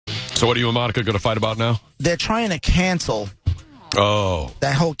So what are you and Monica going to fight about now? They're trying to cancel. Oh.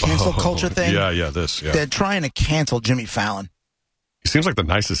 That whole cancel culture thing. Yeah. They're trying to cancel Jimmy Fallon. He seems like the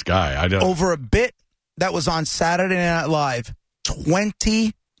nicest guy. Over a bit that was on Saturday Night Live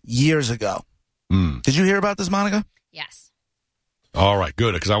 20 years ago. Did you hear about this, Monica? Yes. All right,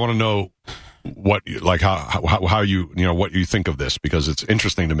 good, because I want to know what, like, how you know, what you think of this, because it's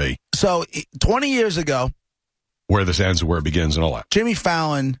interesting to me. So 20 years ago, where this ends and where it begins and all that. Jimmy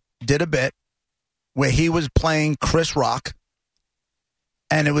Fallon did a bit where he was playing Chris Rock,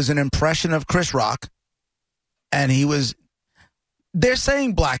 and it was an impression of Chris Rock, and they're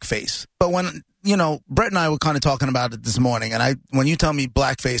saying blackface, but when, you know, Brett and I were kind of talking about it this morning, and when you tell me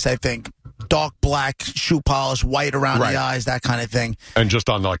blackface, I think dark black, shoe polish, white around the eyes, that kind of thing. And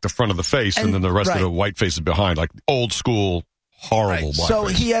just on, like, the front of the face, and then the rest of the white face is behind, like old school, horrible blackface. So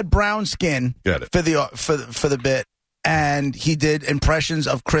he had brown skin Get it. for the bit, and he did impressions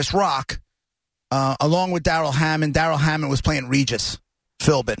of Chris Rock, along with Daryl Hammond. Daryl Hammond was playing Regis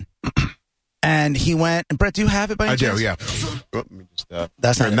Philbin. And he went, and Brett, do you have it by any chance? I do, yeah. Let me just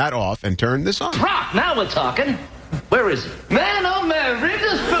turn that off and turn this on. Rock, now we're talking. Where is he? Man, oh man,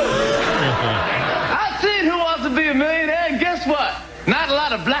 Regis Philbin. I've seen Who Wants to Be a Millionaire, and guess what? Not a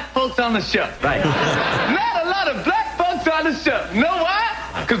lot of black folks on the show. Right. Not a lot of black folks on the show. You know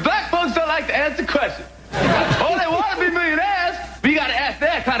why? Because black folks don't like to answer questions. Oh, they want to be millionaires, but you got to ask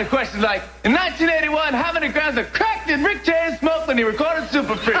that kind of questions like, in 1981, how many grams of crack did Rick James smoke when he recorded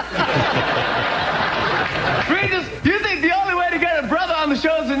Super Freak? Regis, you think the only way to get a brother on the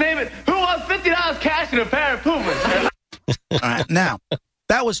show is to name it Who Wants $50 cash and a pair of Pumas? All right, now,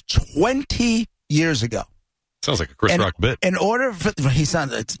 that was 20 years ago. Sounds like a Chris Rock bit. In order for, he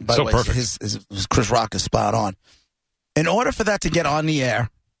sounded, by the way, perfect. His Chris Rock is spot on. In order for that to get on the air,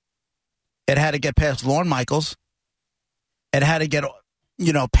 it had to get past Lorne Michaels. It had to get,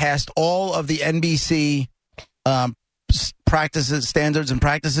 you know, past all of the NBC practices, standards and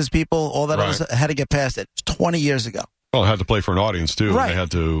practices people. All that had to get past it. 20 years ago. Well, it had to play for an audience, too. Right. And they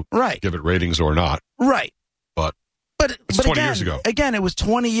had to give it ratings or not. Right. But it's 20 years ago. Again, it was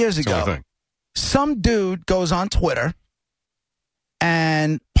 20 years That's the ago. only thing. Some dude goes on Twitter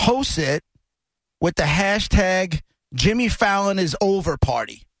and posts it with the hashtag Jimmy Fallon is over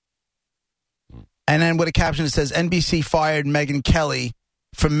party. And then with a caption that says, NBC fired Megyn Kelly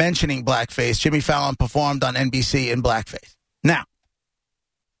for mentioning blackface. Jimmy Fallon performed on NBC in blackface. Now,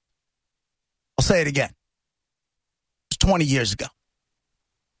 I'll say it again. It was 20 years ago.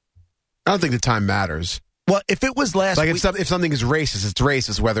 I don't think the time matters. Well, if it was last week... If something is racist, it's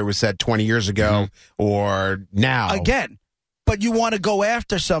racist, whether it was said 20 years ago or now. Again, but you want to go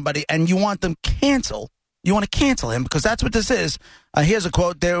after somebody and you want them canceled. You want to cancel him because that's what this is. Here's a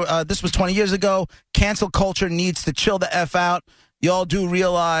quote. This was 20 years ago. Cancel culture needs to chill the F out. Y'all do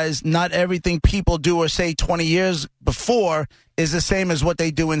realize not everything people do or say 20 years before is the same as what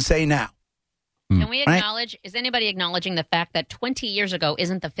they do and say now. Can we acknowledge, is anybody acknowledging the fact that 20 years ago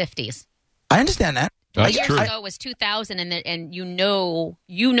isn't the 50s? I understand that. That's years true. ago was 2000, and you know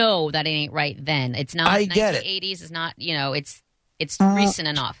that it ain't right then. It's not. I get it. 1980s is not. You know, it's recent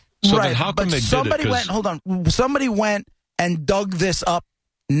enough. So right, then how come but they somebody did it? went. Hold on. Somebody went and dug this up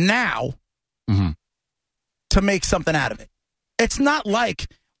now to make something out of it. It's not like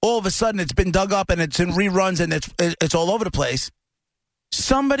all of a sudden it's been dug up and it's in reruns and it's all over the place.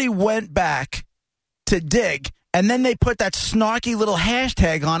 Somebody went back to dig, and then they put that snarky little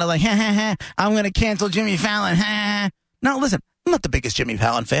hashtag on it, like, ha, ha, ha, I'm going to cancel Jimmy Fallon. Ha, ha. Now, listen, I'm not the biggest Jimmy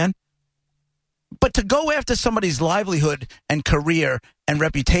Fallon fan. But to go after somebody's livelihood and career and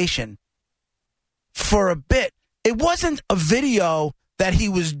reputation for a bit, it wasn't a video that he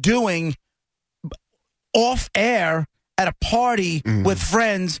was doing off air at a party with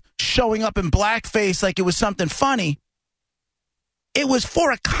friends, showing up in blackface like it was something funny. It was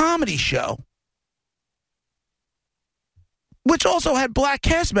for a comedy show, which also had black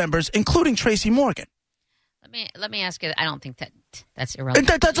cast members, including Tracy Morgan. Let me ask you. I don't think that's irrelevant.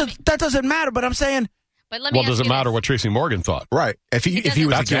 That doesn't matter. But I'm saying. But let me. Well, does it matter what Tracy Morgan thought? Right. If he was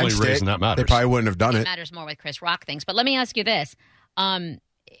that's the only against reason it, that matters. they probably wouldn't have done it. It matters more with Chris Rock things. But let me ask you this.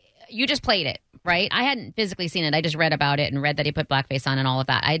 You just played it, right? I hadn't physically seen it. I just read about it and read that he put blackface on and all of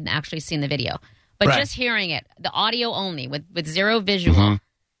that. I hadn't actually seen the video. But just hearing it, the audio only, with zero visual,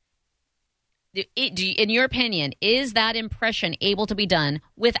 in your opinion, is that impression able to be done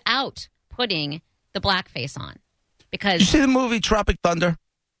without putting the blackface on? Because Did you see the movie Tropic Thunder?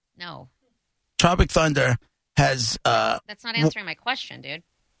 No. Tropic Thunder has... That's not answering my question, dude.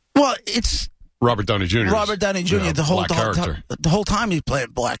 Well, it's... Robert Downey Jr. Robert Downey Jr. The whole time he's playing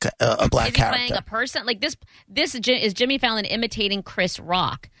a black Is he character. playing a person? Like this is Jimmy Fallon imitating Chris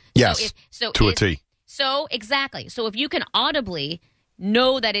Rock. Yes, to a T. So, exactly. So if you can audibly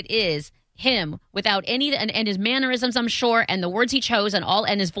know that it is him without any, and his mannerisms, I'm sure, and the words he chose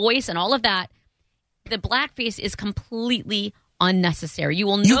and his voice and all of that, the blackface is completely unnecessary. You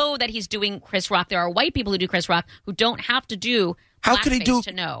will know that he's doing Chris Rock. There are white people who do Chris Rock who don't have to do blackface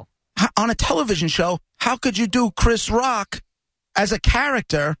to know. On a television show, how could you do Chris Rock as a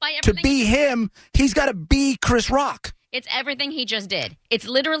character to be him? He's got to be Chris Rock. It's everything he just did. It's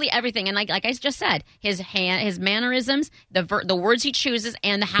literally everything. And like I just said, his mannerisms, the words he chooses,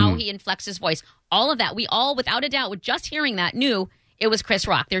 and how he inflects his voice. All of that. We all, without a doubt, with just hearing that, knew it was Chris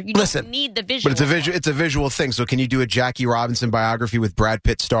Rock. You don't need the visual. But it's a visual thing. So can you do a Jackie Robinson biography with Brad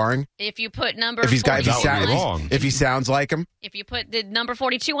Pitt starring? If you put if he sounds like him? If you put the number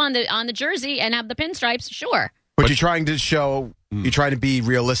 42 on the jersey and have the pinstripes, sure. But you're trying to show, you're trying to be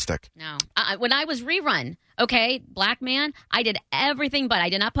realistic. No. When I was rerun, okay, black man, I did everything, but I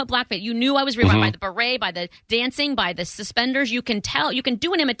did not put blackface. You knew I was rerun by the beret, by the dancing, by the suspenders. You can tell, you can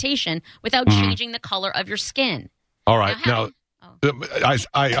do an imitation without changing the color of your skin. All right. Now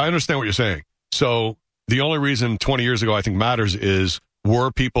I understand what you're saying. So the only reason 20 years ago I think matters is,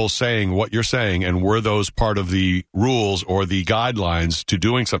 were people saying what you're saying, and were those part of the rules or the guidelines to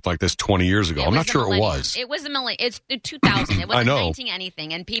doing something like this 20 years ago? I'm not sure it was. It was the millennium. It's 2000. It wasn't 19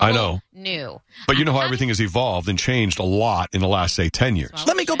 anything, and people knew. But you know how everything has evolved and changed a lot in the last, say, 10 years.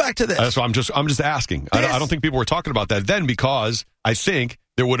 Let me go back to this. So I'm just asking. I don't think people were talking about that then, because I think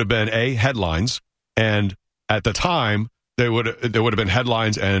there would have been headlines, and at the time there would have been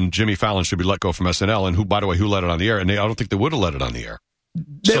headlines, and Jimmy Fallon should be let go from SNL, and who let it on the air, and I don't think they would have let it on the air.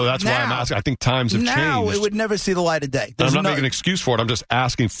 So that's why I'm asking. I think times have changed. Now it would never see the light of day. I'm not making an excuse for it. I'm just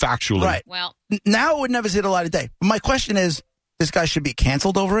asking factually. Right. Well, now it would never see the light of day. My question is, this guy should be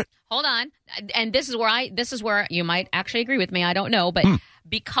canceled over it? Hold on. And this is where you might actually agree with me. I don't know. But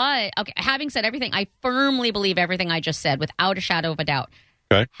because, having said everything, I firmly believe everything I just said without a shadow of a doubt.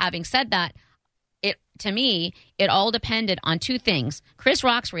 Okay. Having said that, to me, it all depended on two things. Chris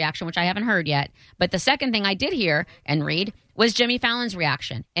Rock's reaction, which I haven't heard yet. But the second thing I did hear and read was Jimmy Fallon's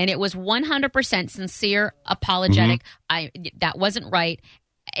reaction. And it was 100% sincere, apologetic. That wasn't right.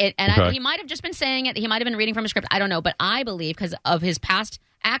 He might have just been saying it. He might have been reading from a script. I don't know. But I believe, because of his past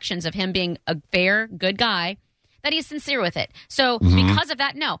actions of him being a fair, good guy, that he's sincere with it. So because of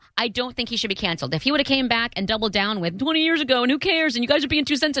that, no, I don't think he should be canceled. If he would have came back and doubled down with 20 years ago and who cares and you guys are being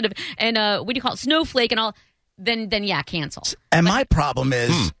too sensitive and what do you call it, snowflake and all, then yeah, cancel. And my problem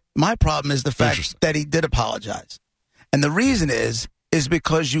is the fact that he did apologize. And the reason is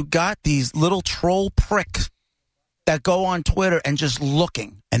because you got these little troll pricks that go on Twitter and just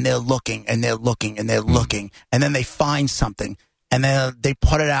looking, and they're looking, and they're looking, and they're looking, and then they find something, and then they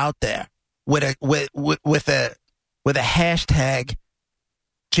put it out there with a hashtag,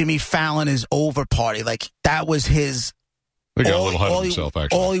 Jimmy Fallon is over party. Like, that was his. He got a little ahead of himself,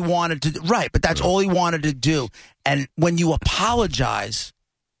 actually. All he wanted to do. Right, but that's all he wanted to do. And when you apologize,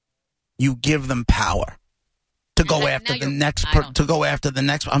 you give them power to go after the next. To go after the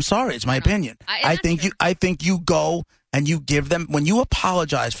next. I'm sorry, it's my opinion. I think you go and you give them, when you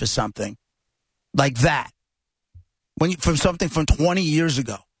apologize for something like that, for something from 20 years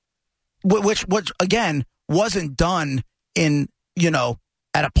ago, which again wasn't done in,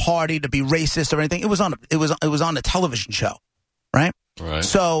 at a party to be racist or anything. It was on a television show, right? Right.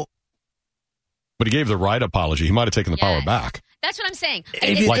 So, but he gave the right apology. He might have taken the power back. That's what I'm saying.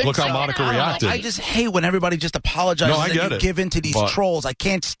 Look how Monica reacted. I just hate when everybody just apologizes and you give in to these trolls. I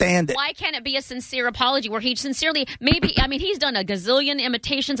can't stand it. Why can't it be a sincere apology where he sincerely, he's done a gazillion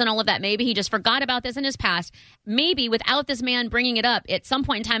imitations and all of that. Maybe he just forgot about this in his past. Maybe without this man bringing it up at some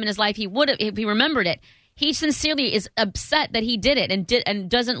point in time in his life, he would have, if he remembered it. He sincerely is upset that he did it and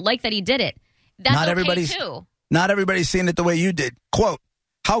doesn't like that he did it. That's okay too. Not everybody's seeing it the way you did. Quote,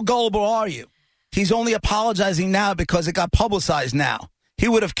 how gullible are you? He's only apologizing now because it got publicized now. He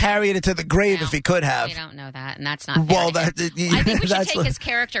would have carried it to the grave if he could have. We don't know that, and that's not fair. Well, I think we should take his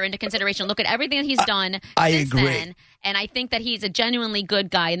character into consideration. Look at everything that he's done since then, and I think that he's a genuinely good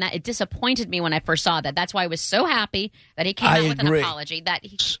guy, and that it disappointed me when I first saw that. That's why I was so happy that he came out with an apology that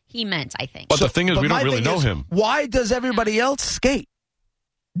he meant, I think. But the thing is, we don't really know him. Why does everybody else skate?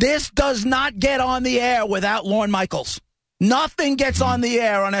 This does not get on the air without Lorne Michaels. Nothing gets on the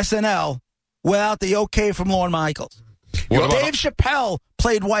air on SNL without the okay from Lorne Michaels. Dave Chappelle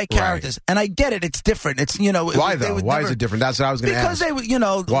played white characters, and I get it. It's different. It's, why though? Why is it different? That's what I was going to ask.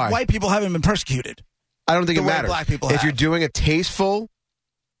 Because white people haven't been persecuted. I don't think it matters. Black people if you're doing a tasteful,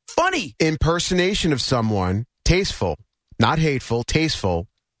 funny impersonation of someone, tasteful, not hateful, tasteful,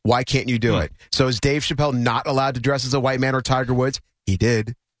 why can't you do it? So is Dave Chappelle not allowed to dress as a white man or Tiger Woods? He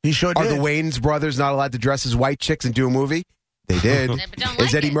did. He sure Are did. the Wayans brothers not allowed to dress as white chicks and do a movie? They did. But don't Is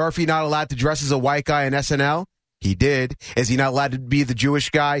like Eddie it. Murphy not allowed to dress as a white guy in SNL? He did. Is he not allowed to be the Jewish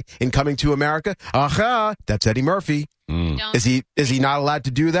guy in Coming to America? Aha, that's Eddie Murphy. Don't- Is he not allowed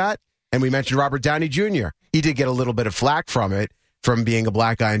to do that? And we mentioned Robert Downey Jr. He did get a little bit of flack from it, from being a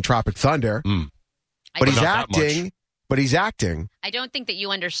black guy in Tropic Thunder. But he's Not that much. acting. But he's acting. I don't think that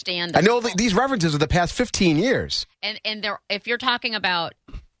you understand. I know these references are the past 15 years. And there, if you're talking about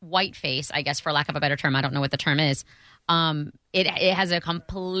whiteface, I guess for lack of a better term, I don't know what the term is. It has a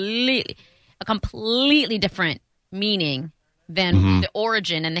completely different meaning than the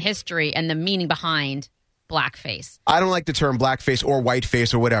origin and the history and the meaning behind blackface. I don't like the term blackface or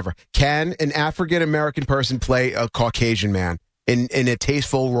whiteface or whatever. Can an African American person play a Caucasian man in a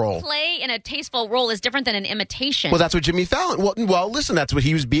tasteful role? Play in a tasteful role is different than an imitation. Well, that's what Jimmy Fallon. Well, listen, that's what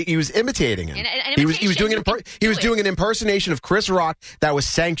he was imitating him. He was doing an impersonation of Chris Rock that was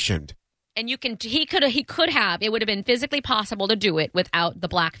sanctioned. And he could have. It would have been physically possible to do it without the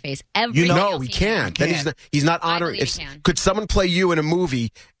blackface. No, he can't. Then he's not honoring. Could someone play you in a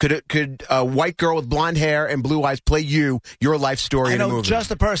movie? Could a white girl with blonde hair and blue eyes play you, your life story in a movie? I know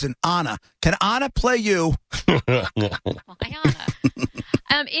just a person, Anna. Can Anna play you? Well,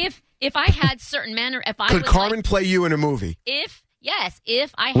 if I had certain manner, Could Carmen play you in a movie? If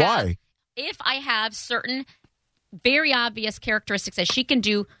I have, Why? If I have certain very obvious characteristics that she can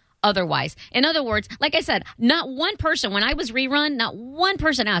do otherwise. In other words, like I said, not one person, when I was rerun, not one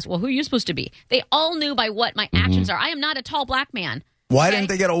person asked, well, who are you supposed to be? They all knew by what my actions are. I am not a tall black man. Why didn't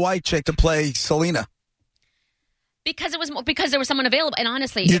they get a white chick to play Selena? Because there was someone available. And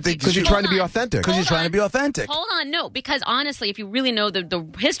honestly, Because you're trying to be authentic. Because you're trying to be authentic. Hold on, no. Because honestly, if you really know the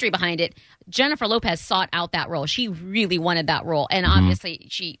history behind it, Jennifer Lopez sought out that role. She really wanted that role. And obviously,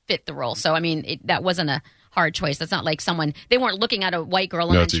 she fit the role. So, I mean, that wasn't a hard choice. That's not like they weren't looking at a white girl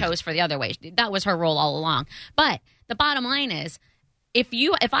and then chose for the other way. That was her role all along. But the bottom line is, if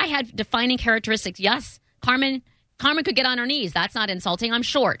I had defining characteristics, yes, Carmen could get on her knees. That's not insulting. I'm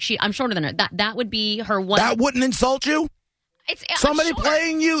short. I'm shorter than her. That would be her one. That wouldn't insult you? Somebody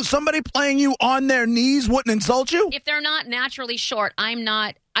playing you on their knees wouldn't insult you? If they're not naturally short, I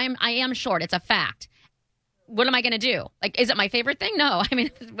am short. It's a fact. What am I going to do? Like, is it my favorite thing? No. I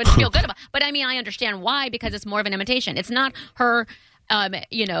mean, it would feel good about. But I mean, I understand why, because it's more of an imitation. It's not her,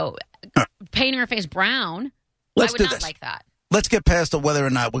 painting her face brown. I would not like that. Let's get past the whether or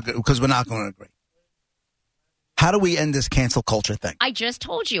not, because we're not going to agree. How do we end this cancel culture thing? I just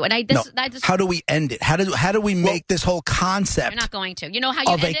told you, and how do we end it? How do we make this whole concept? You're not going to. You know how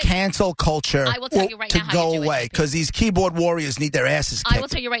you of end a cancel culture I will tell you right now how go you do away? Because these keyboard warriors need their asses kicked. I will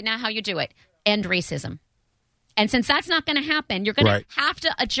tell you right now how you do it. End racism. And since that's not going to happen, you're going to have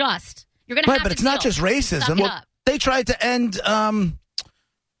to adjust. You're going to have to but it's not just racism. They tried to end.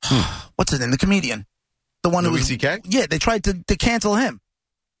 What's his name? The comedian, the one who was CK. Yeah, they tried to cancel him.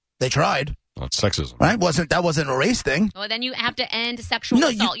 They tried. That's sexism, right? That wasn't a race thing? Well, then you have to end sexual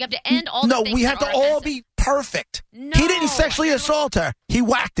assault. You have to end all. No, the things we have to all be perfect. No, he didn't sexually assault her. He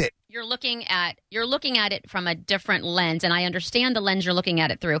whacked it. You're looking at it from a different lens, and I understand the lens you're looking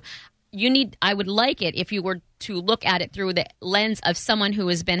at it through. I would like it if you were to look at it through the lens of someone who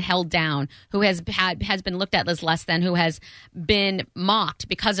has been held down, who has been looked at as less than, who has been mocked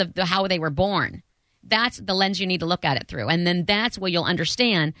because of how they were born. That's the lens you need to look at it through. And then that's where you'll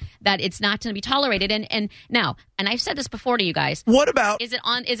understand that it's not going to be tolerated. And now, and I've said this before to you guys. What about? Is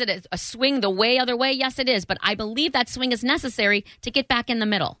it a swing the other way? Yes, it is. But I believe that swing is necessary to get back in the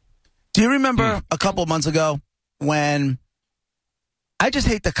middle. Do you remember a couple months ago when I just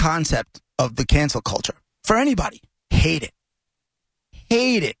hate the concept of the cancel culture for anybody? Hate it.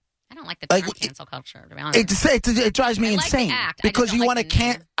 I don't like the term cancel culture, to be honest. It drives me insane because you want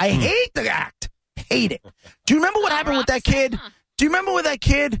to I hate the act. Hate it. Do you remember what happened with that kid? Do you remember with that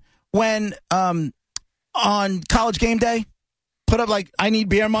kid when on College Game Day put up like I need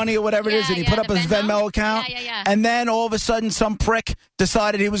beer money or whatever it is, and he put up his Venmo account, and then all of a sudden some prick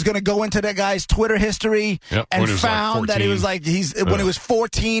decided he was going to go into that guy's Twitter history and found that he was like when he was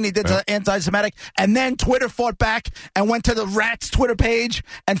 14 he did anti-Semitic, and then Twitter fought back and went to the Rats Twitter page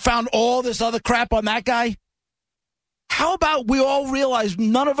and found all this other crap on that guy. How about we all realize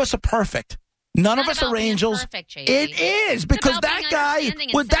none of us are perfect? None of us are angels. Perfect, it is because that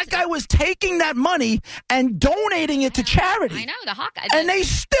guy was taking that money and donating it to charity. I know the Hawkeye, and they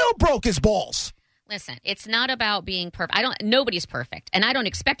still broke his balls. Listen, it's not about being perfect. Nobody's perfect, and I don't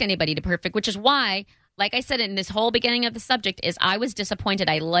expect anybody to be perfect. Which is why, like I said in this whole beginning of the subject, is I was disappointed.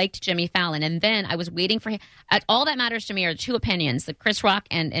 I liked Jimmy Fallon, and then I was waiting for him. All that matters to me are two opinions: the Chris Rock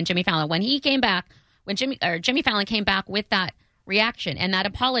and Jimmy Fallon. When he came back, when Jimmy Fallon came back with that reaction and that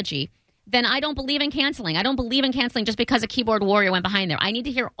apology, then I don't believe in canceling. I don't believe in canceling just because a keyboard warrior went behind there. I need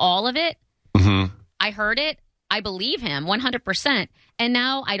to hear all of it. Mm-hmm. I heard it. I believe him 100%. And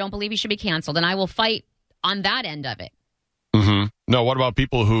now I don't believe he should be canceled. And I will fight on that end of it. Mm-hmm. No, what about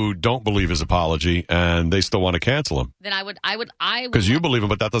people who don't believe his apology and they still want to cancel him? Then I would. Because you believe him,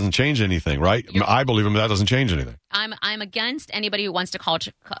 but that doesn't change anything, right? I believe him, but that doesn't change anything. I'm against anybody who wants to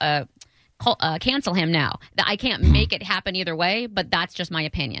cancel him now. I can't make it happen either way, but that's just my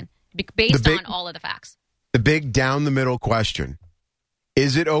opinion based on all of the facts. The big down the middle question: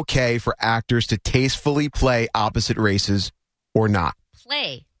 is it okay for actors to tastefully play opposite races or not?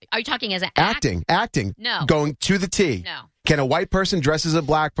 Play? Are you talking as an acting? No. Going to the T. No. Can a white person dress as a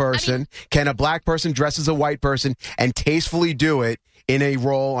black person? Can a black person dress as a white person and tastefully do it in a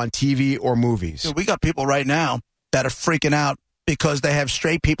role on TV or movies? Dude, we got people right now that are freaking out because they have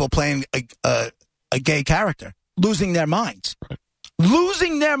straight people playing a gay character, losing their minds. Right.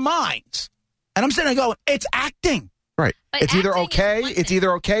 Losing their minds. And I'm sitting there going, it's acting. Right. But it's either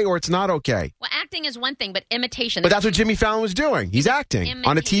okay, or it's not okay. Well, acting is one thing, but imitation. But that's what Jimmy Fallon was doing. He's acting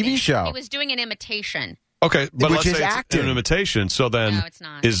on a TV show. He was doing an imitation. Okay, but which let's is say acting. it's an imitation. So then, no, it's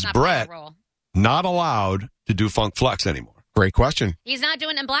not. Is Brett not allowed to do Funk Flex anymore? Great question. He's not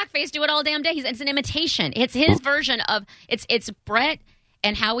doing it in blackface. Do it all damn day. It's an imitation. It's his version of it's Brett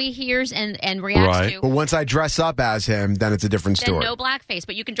and how he hears and reacts to. But once I dress up as him, then it's a different story. Then no blackface,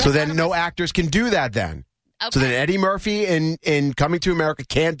 but you can dress. So then no actors can do that then. Okay. So then Eddie Murphy in Coming to America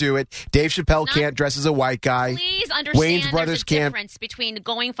can't do it. Dave Chappelle can't dress as a white guy. Please understand Wayne's brothers there's a difference between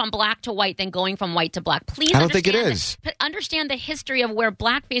going from black to white than going from white to black. Please, I don't think it is. But understand the history of where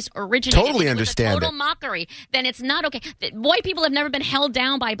blackface originated. Totally understand it. It was a total mockery. Then it's not okay. White people have never been held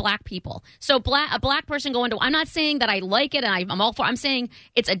down by black people. So a black person going to. I'm not saying that I like it and I'm all for. I'm saying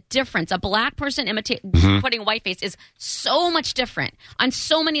it's a difference. A black person putting whiteface is so much different on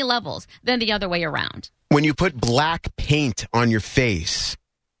so many levels than the other way around. When you put black paint on your face,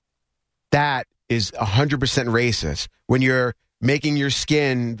 that is 100% racist. When you're making your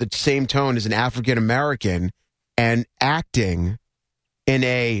skin the same tone as an African American and acting in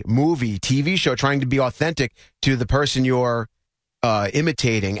a movie, TV show, trying to be authentic to the person you're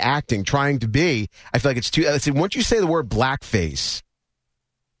imitating, acting, trying to be, I feel like it's too. Once you say the word blackface,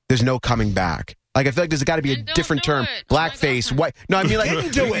 there's no coming back. Like, I feel like there's got to be a different term. Blackface, white. No, I mean, like, he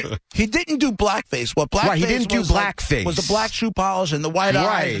didn't do it. He didn't do blackface. What blackface right, he didn't do blackface. Was the black shoe polish and the white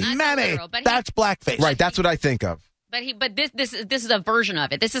eyes. Mammy, that's blackface. Right, that's what I think of. But this is a version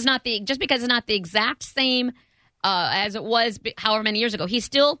of it. This is not just because it's not the exact same as it was however many years ago. He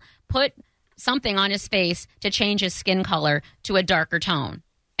still put something on his face to change his skin color to a darker tone,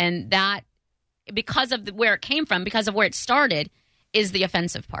 and that because of where it came from, because of where it started, is the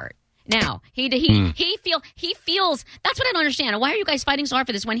offensive part. Now he feels that's what I don't understand. Why are you guys fighting so hard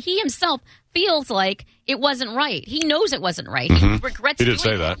for this when he himself feels like it wasn't right? He knows it wasn't right. He regrets. He did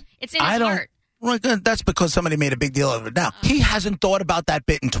say that. It's in his heart. Well, that's because somebody made a big deal of it. Now, he hasn't thought about that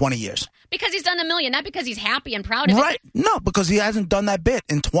bit in 20 years. Because he's done a million, not because he's happy and proud of it. Right. No, because he hasn't done that bit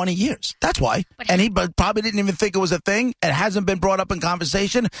in 20 years. That's why. And he probably didn't even think it was a thing. It hasn't been brought up in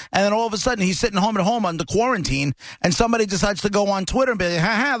conversation. And then all of a sudden, he's sitting home at home under quarantine, and somebody decides to go on Twitter and be like,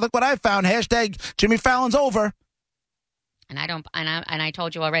 ha, look what I found. Hashtag Jimmy Fallon's over. And I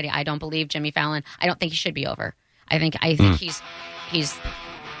told you already, I don't believe Jimmy Fallon. I don't think he should be over. I think he's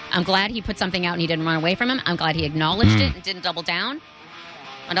I'm glad he put something out and he didn't run away from him. I'm glad he acknowledged it and didn't double down.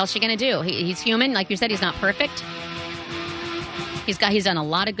 What else are you going to do? He's human. Like you said, he's not perfect. He's done a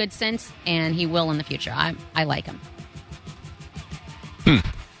lot of good since, and he will in the future. I like him.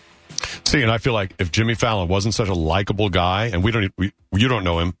 See, and I feel like if Jimmy Fallon wasn't such a likable guy, and you don't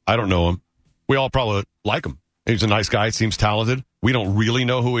know him, I don't know him, we all probably like him. He's a nice guy, seems talented. We don't really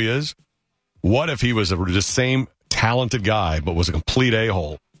know who he is. What if he was the same talented guy, but was a complete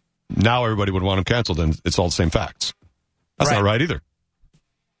a-hole? Now everybody would want him canceled, and it's all the same facts. That's not right either.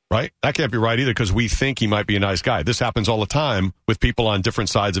 Right? That can't be right either because we think he might be a nice guy. This happens all the time with people on different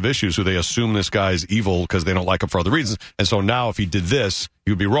sides of issues who they assume this guy's evil because they don't like him for other reasons. And so now if he did this,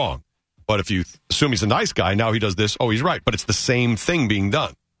 he would be wrong. But if you assume he's a nice guy, now he does this, oh, he's right. But it's the same thing being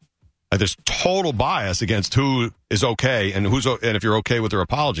done. There's total bias against who is okay and if you're okay with their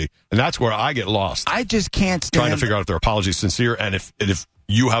apology. And that's where I get lost. I just can't stand trying to figure out if their apology is sincere and if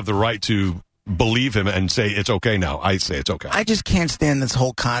you have the right to believe him and say it's okay now. I say it's okay. I just can't stand this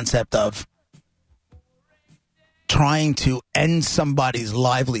whole concept of trying to end somebody's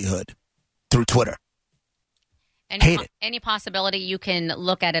livelihood through Twitter. Any possibility you can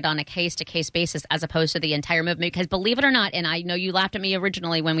look at it on a case-to-case basis as opposed to the entire movement. Because believe it or not, and I know you laughed at me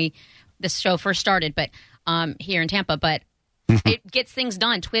originally when this show first started, but here in Tampa, but It gets things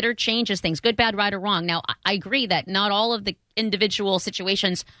done. Twitter changes things, good, bad, right, or wrong. Now, I agree that not all of the individual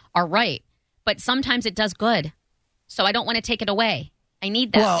situations are right, but sometimes it does good. So I don't want to take it away. I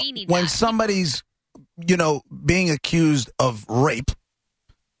need that. Well, we need when that. somebody's, being accused of rape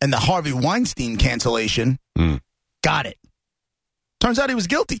and the Harvey Weinstein cancellation, got it. Turns out he was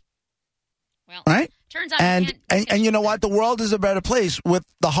guilty. Well, right? Turns out and you know what? The world is a better place with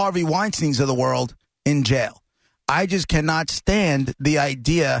the Harvey Weinsteins of the world in jail. I just cannot stand the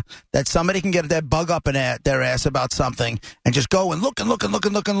idea that somebody can get their bug up in their ass about something and just go and look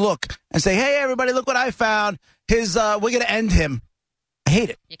and say, hey, everybody, look what I found. We're going to end him. I hate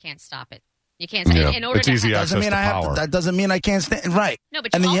it. You can't stop it. You can't stop it. In order it's easy access to power. That doesn't mean I can't stand. Right. No,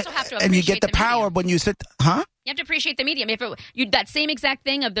 but you also have to appreciate and you get the power medium. when you sit. Huh? You have to appreciate the medium. If that same exact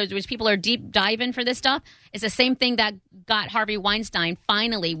thing of those people are deep diving for this stuff is the same thing that got Harvey Weinstein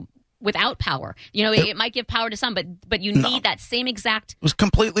finally without power. It might give power to some, but you need that same exact. It was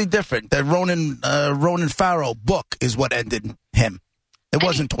completely different. That Ronan Farrow book is what ended him. It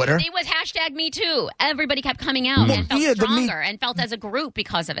wasn't Twitter. It was #MeToo. Everybody kept coming out and felt stronger and felt as a group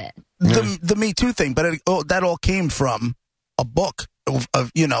because of it. The Me Too thing, but that all came from a book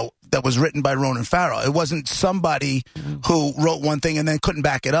of that was written by Ronan Farrow. It wasn't somebody who wrote one thing and then couldn't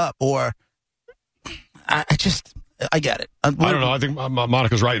back it up. Or I get it. I don't know. I think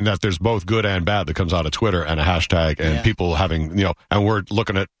Monica's right in that there's both good and bad that comes out of Twitter and a hashtag and people having, and we're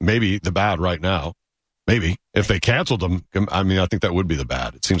looking at maybe the bad right now. Maybe. If they canceled them, I think that would be the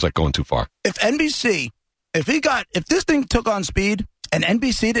bad. It seems like going too far. If NBC, if this thing took on speed and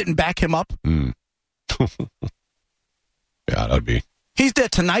NBC didn't back him up. Yeah, that'd be. He's their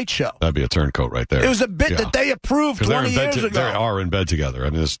Tonight Show. That'd be a turncoat right there. It was a bit that they approved 20 years ago. They are in bed together.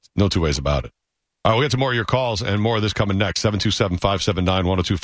 There's no two ways about it. All right, we'll get to more of your calls and more of this coming next. 727-579-1025.